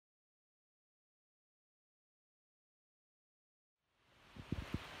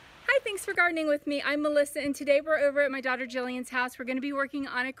Thanks for gardening with me. I'm Melissa, and today we're over at my daughter Jillian's house. We're going to be working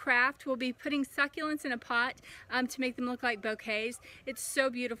on a craft. We'll be putting succulents in a pot to make them look like bouquets. It's so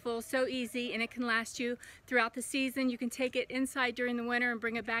beautiful, so easy, and it can last you throughout the season. You can take it inside during the winter and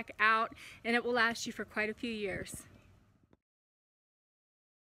bring it back out, and it will last you for quite a few years.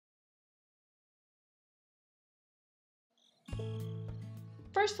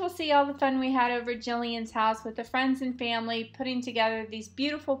 First, we'll see all the fun we had over at Jillian's house with the friends and family putting together these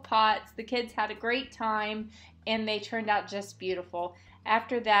beautiful pots. The kids had a great time and they turned out just beautiful.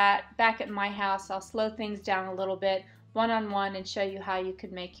 After that, back at my house, I'll slow things down a little bit one-on-one and show you how you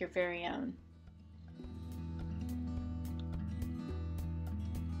could make your very own.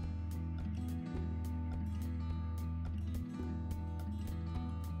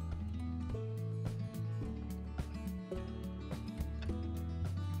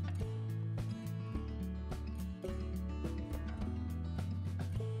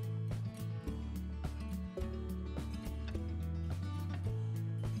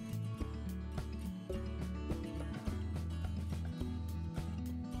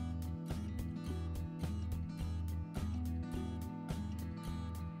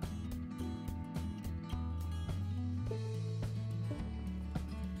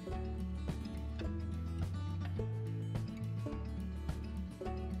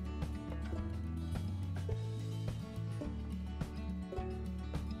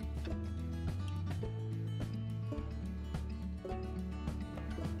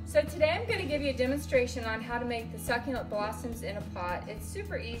 So today I'm going to give you a demonstration on how to make the succulent blossoms in a pot. It's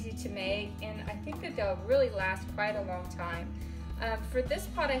super easy to make, and I think that they'll really last quite a long time. For this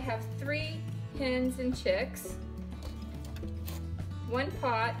pot I have 3 hens and chicks. One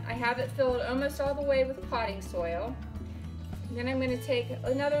pot, I have it filled almost all the way with potting soil. And then I'm going to take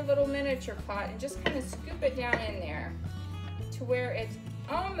another little miniature pot and just kind of scoop it down in there to where it's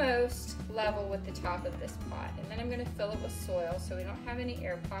almost level with the top of this pot. And then I'm going to fill it with soil so we don't have any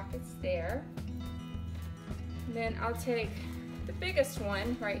air pockets there. And then I'll take the biggest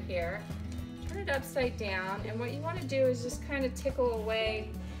one right here, turn it upside down, and what you want to do is just kind of tickle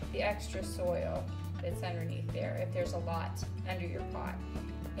away the extra soil that's underneath there if there's a lot under your pot.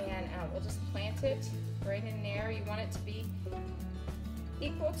 And we'll just plant it right in there. You want it to be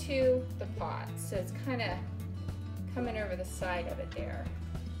equal to the pot, so it's kind of coming over the side of it there.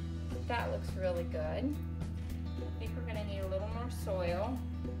 That looks really good. I think we're going to need a little more soil.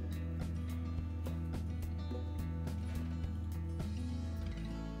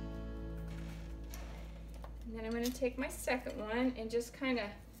 And then I'm going to take my second one and just kind of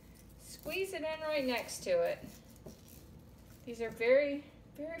squeeze it in right next to it. These are very,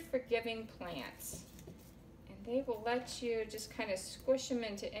 very forgiving plants, and they will let you just kind of squish them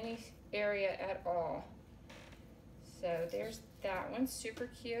into any area at all. So there's that one, super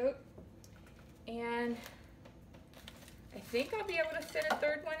cute. And I think I'll be able to fit a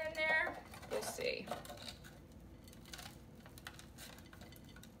third one in there. We'll see.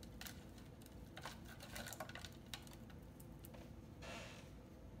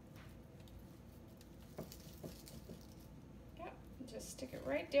 Yep, just stick it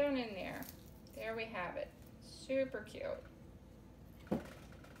right down in there. There we have it. Super cute.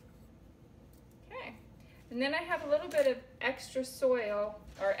 And then I have a little bit of extra soil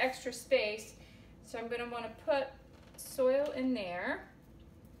or extra space, so I'm going to want to put soil in there.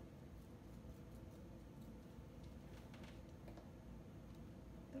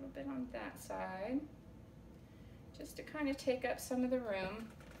 A little bit on that side, just to kind of take up some of the room,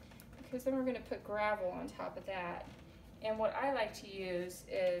 because then we're going to put gravel on top of that. And what I like to use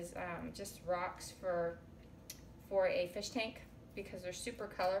is just rocks for a fish tank, because they're super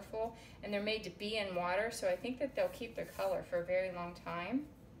colorful and they're made to be in water, so I think that they'll keep their color for a very long time.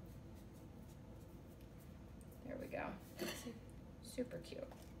 There we go. Super cute.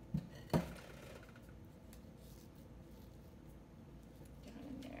 Down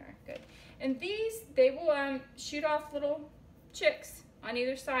in there, good. And these, they will shoot off little chicks on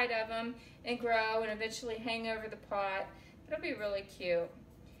either side of them and grow and eventually hang over the pot. It'll be really cute.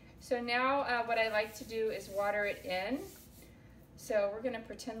 So now what I like to do is water it in. So we're going to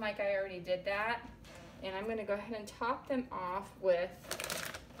pretend like I already did that, and I'm going to go ahead and top them off with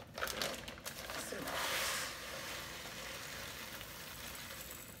some rocks.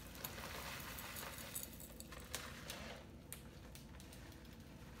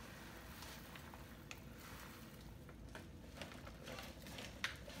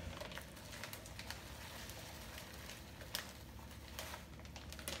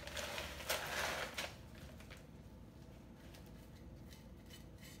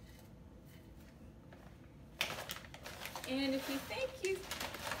 And if you think you've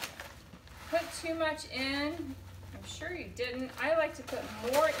too much in. I'm sure you didn't. I like to put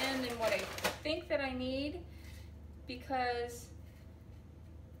more in than what I think that I need because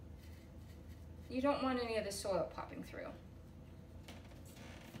you don't want any of the soil popping through.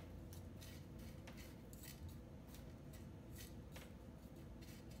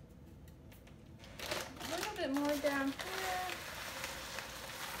 A little bit more down here.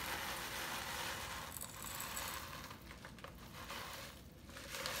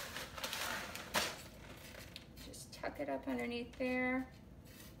 Just tuck it up underneath there.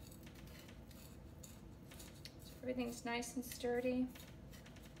 So everything's nice and sturdy.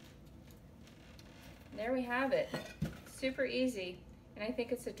 There we have it. Super easy, and I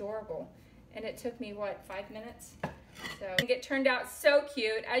think it's adorable. And it took me, what, 5 minutes? So it turned out so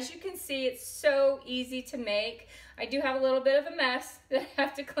cute. As you can see, it's so easy to make. I do have a little bit of a mess that I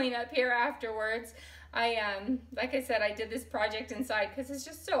have to clean up here afterwards. Like I said, I did this project inside because it's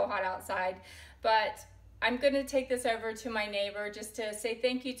just so hot outside. But I'm going to take this over to my neighbor just to say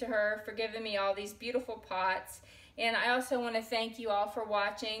thank you to her for giving me all these beautiful pots. And I also want to thank you all for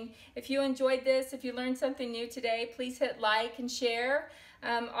watching. If you enjoyed this, if you learned something new today, please hit like and share.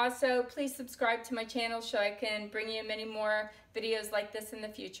 Also, please subscribe to my channel so I can bring you many more videos like this in the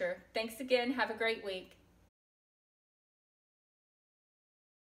future. Thanks again. Have a great week.